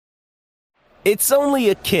It's only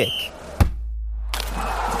a kick,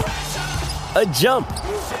 a jump,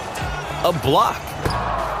 a block.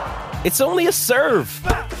 It's only a serve.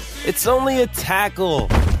 It's only a tackle,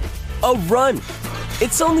 a run.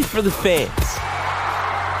 It's only for the fans.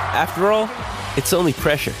 After all, it's only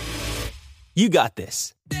pressure. You got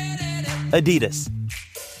this. Adidas.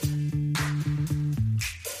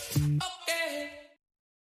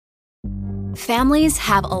 Families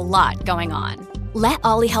have a lot going on. Let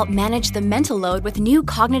Ollie help manage the mental load with new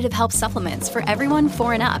cognitive help supplements for everyone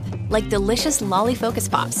 4 and up, like delicious Lolly Focus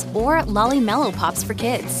Pops or Lolly Mellow Pops for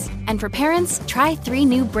kids. And for parents, try 3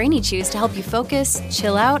 new Brainy Chews to help you focus,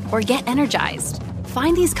 chill out, or get energized.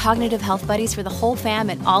 Find these cognitive health buddies for the whole fam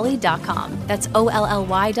at ollie.com. That's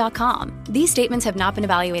OLLY.com. These statements have not been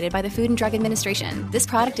evaluated by the Food and Drug Administration. This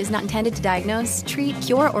product is not intended to diagnose, treat,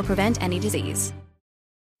 cure, or prevent any disease.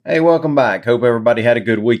 Hey, welcome back. Hope everybody had a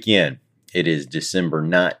good weekend. It is December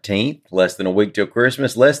 19th, less than a week till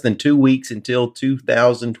Christmas, less than 2 weeks until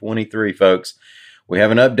 2023, folks. We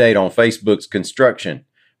have an update on Facebook's construction,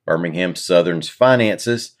 Birmingham Southern's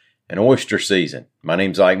finances, and oyster season. My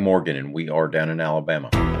name's Ike Morgan, and we are down in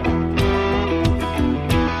Alabama.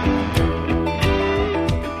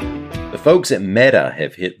 The folks at Meta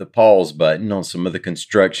have hit the pause button on some of the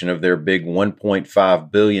construction of their big $1.5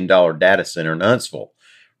 billion data center in Huntsville,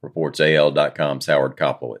 reports AL.com's Howard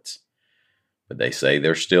Koplowitz. But they say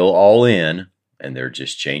they're still all in, and they're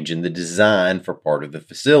just changing the design for part of the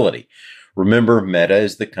facility. Remember, Meta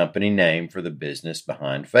is the company name for the business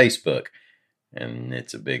behind Facebook, and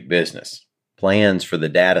it's a big business. Plans for the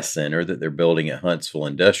data center that they're building at Huntsville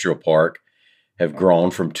Industrial Park have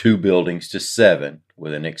grown from 2 buildings to 7,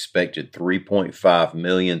 with an expected 3.5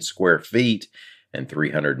 million square feet and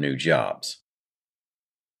 300 new jobs.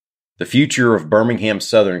 The future of Birmingham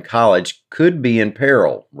Southern College could be in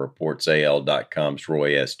peril, reports AL.com's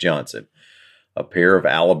Roy S. Johnson. A pair of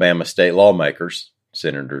Alabama state lawmakers,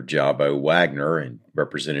 Senator Jabo Wagner and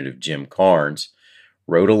Representative Jim Carnes,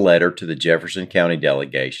 wrote a letter to the Jefferson County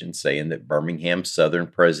delegation saying that Birmingham Southern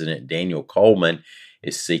President Daniel Coleman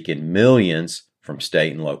is seeking millions from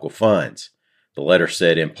state and local funds. The letter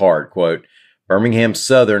said in part, quote, Birmingham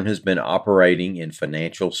Southern has been operating in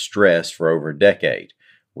financial stress for over a decade.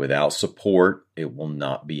 Without support, it will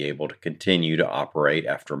not be able to continue to operate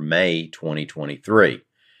after May 2023.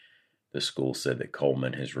 The school said that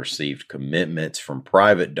Coleman has received commitments from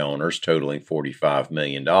private donors totaling $45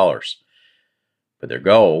 million. But their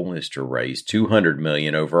goal is to raise $200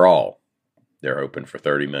 million overall. They're hoping for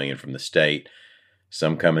 $30 million from the state,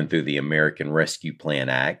 some coming through the American Rescue Plan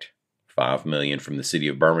Act, $5 million from the city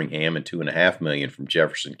of Birmingham, and $2.5 million from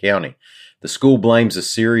Jefferson County. The school blames a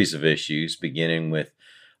series of issues, beginning with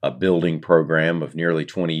a building program of nearly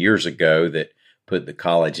 20 years ago that put the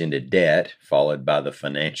college into debt, followed by the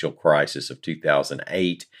financial crisis of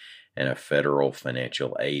 2008 and a federal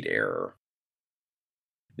financial aid error.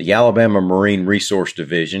 The Alabama Marine Resource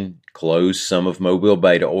Division closed some of Mobile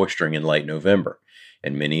Bay to oystering in late November,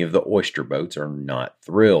 and many of the oyster boats are not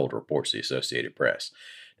thrilled, reports the Associated Press.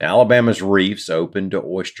 Now, Alabama's reefs opened to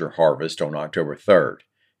oyster harvest on October 3rd,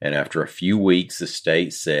 and after a few weeks, the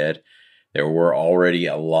state said there were already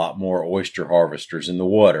a lot more oyster harvesters in the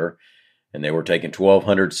water, and they were taking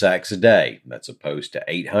 1,200 sacks a day. That's opposed to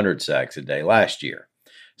 800 sacks a day last year.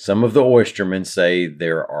 Some of the oystermen say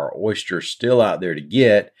there are oysters still out there to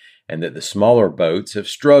get, and that the smaller boats have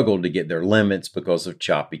struggled to get their limits because of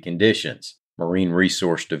choppy conditions. Marine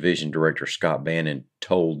Resource Division Director Scott Bannon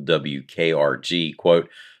told WKRG, quote,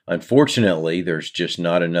 unfortunately, there's just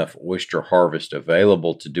not enough oyster harvest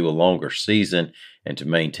available to do a longer season and to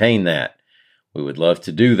maintain that. We would love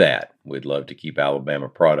to do that. We'd love to keep Alabama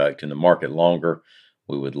product in the market longer.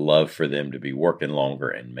 We would love for them to be working longer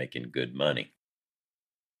and making good money.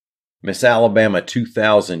 Miss Alabama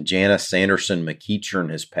 2000 Janice Sanderson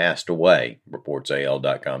McEachern has passed away, reports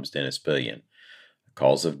AL.com's Dennis Pillion. The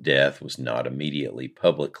cause of death was not immediately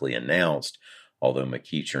publicly announced, although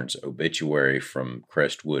McEachern's obituary from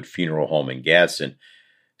Crestwood Funeral Home in Gadsden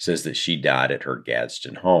says that she died at her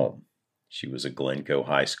Gadsden home. She was a Glencoe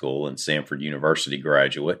High School and Samford University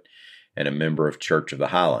graduate and a member of Church of the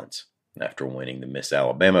Highlands. After winning the Miss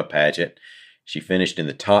Alabama pageant, she finished in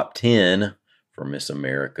the top 10 for Miss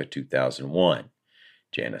America 2001.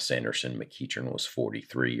 Janice Sanderson McEachern was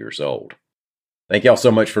 43 years old. Thank y'all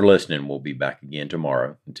so much for listening. We'll be back again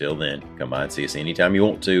tomorrow. Until then, come by and see us anytime you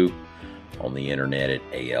want to on the internet at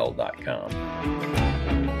al.com.